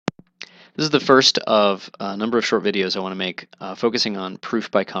This is the first of a number of short videos I want to make focusing on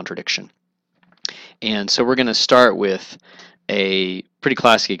proof by contradiction. And so we're going to start with a pretty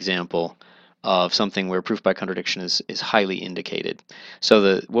classic example of something where proof by contradiction is highly indicated.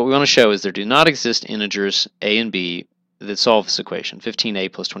 So what we want to show is there do not exist integers a and b that solve this equation,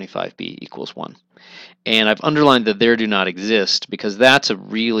 15a plus 25b equals 1. And I've underlined that there do not exist because that's a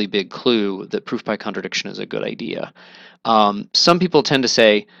really big clue that proof by contradiction is a good idea. Some people tend to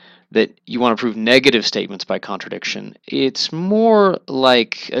say that you want to prove negative statements by contradiction. It's more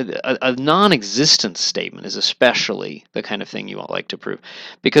like a non-existent statement is especially the kind of thing you like to prove.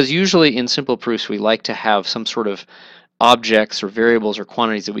 Because usually in simple proofs we like to have some sort of objects or variables or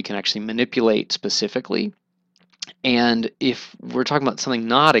quantities that we can actually manipulate specifically. And if we're talking about something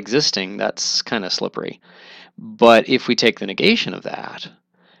not existing, that's kind of slippery. But if we take the negation of that,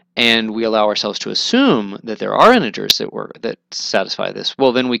 and we allow ourselves to assume that there are integers that satisfy this,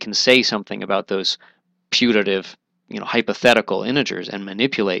 well, then we can say something about those putative, hypothetical integers and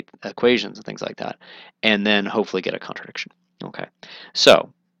manipulate equations and things like that, and then hopefully get a contradiction. Okay,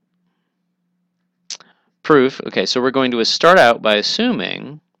 so proof. Okay, so we're going to start out by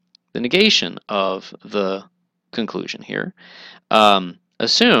assuming the negation of the conclusion here.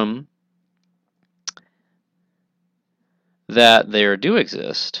 Assume that there do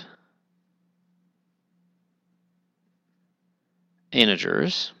exist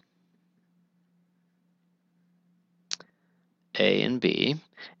integers a and b,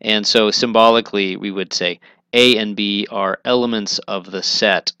 and so symbolically we would say a and b are elements of the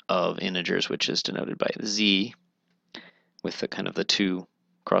set of integers, which is denoted by z with the kind of the two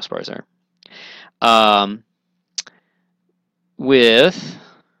crossbars there, with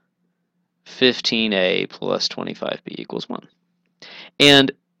 15a plus 25b equals 1.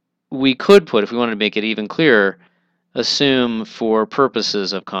 And we could put, if we wanted to make it even clearer, assume for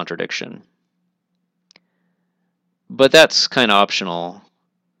purposes of contradiction. But that's kind of optional,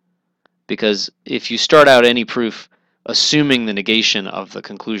 because if you start out any proof assuming the negation of the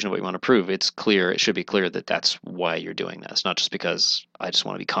conclusion of what you want to prove, it's clear, it should be clear that that's why you're doing this, not just because I just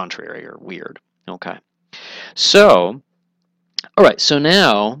want to be contrary or weird. Okay. So, all right, so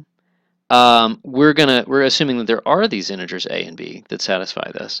now we're assuming that there are these integers a and b that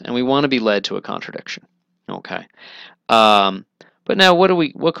satisfy this, and we want to be led to a contradiction. Okay. But now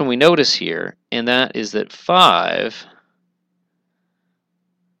what can we notice here? And that is that 5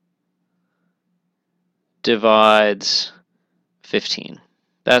 divides 15.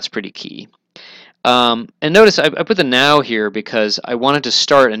 That's pretty key. And notice I put the now here because I wanted to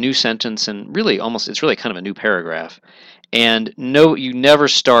start a new sentence, and really it's really kind of a new paragraph. And no, you never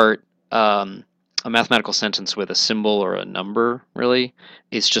start a mathematical sentence with a symbol or a number, really.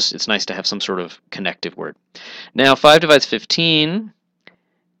 It's nice to have some sort of connective word. Now 5 divides 15,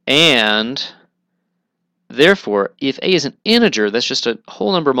 and therefore if a is an integer, that's just a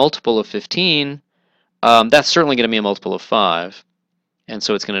whole number multiple of 15, that's certainly going to be a multiple of 5, and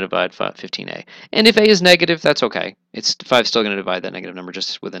so it's going to divide 15a. And if a is negative, that's okay. 5 is still going to divide that negative number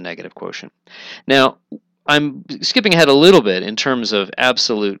just with a negative quotient. Now, I'm skipping ahead a little bit in terms of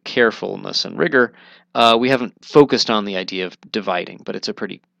absolute carefulness and rigor. We haven't focused on the idea of dividing, but it's a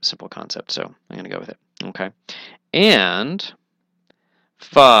pretty simple concept, so I'm going to go with it. Okay. And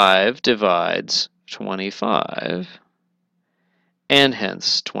 5 divides 25, and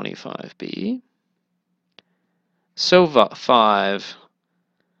hence 25b. So 5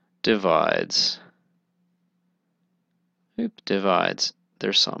 divides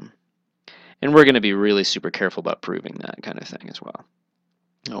their sum. And we're going to be really super careful about proving that kind of thing as well.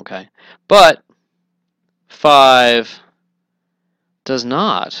 Okay, but 5 does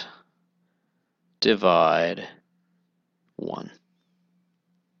not divide 1.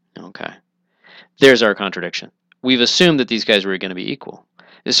 Okay, there's our contradiction. We've assumed that these guys were going to be equal.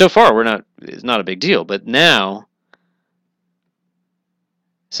 So far, it's not a big deal, but now,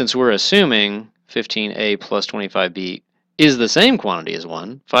 since we're assuming 15a plus 25b is the same quantity as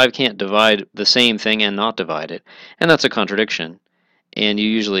 1, 5 can't divide the same thing and not divide it, and that's a contradiction. And you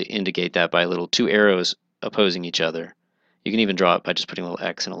usually indicate that by little 2 arrows opposing each other. You can even draw it by just putting a little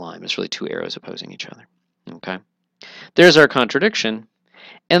x in a line. It's really 2 arrows opposing each other. Okay, there's our contradiction,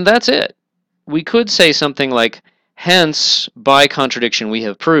 and that's it. We could say something like, hence, by contradiction we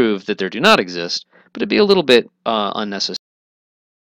have proved that there do not exist, but it'd be a little bit unnecessary.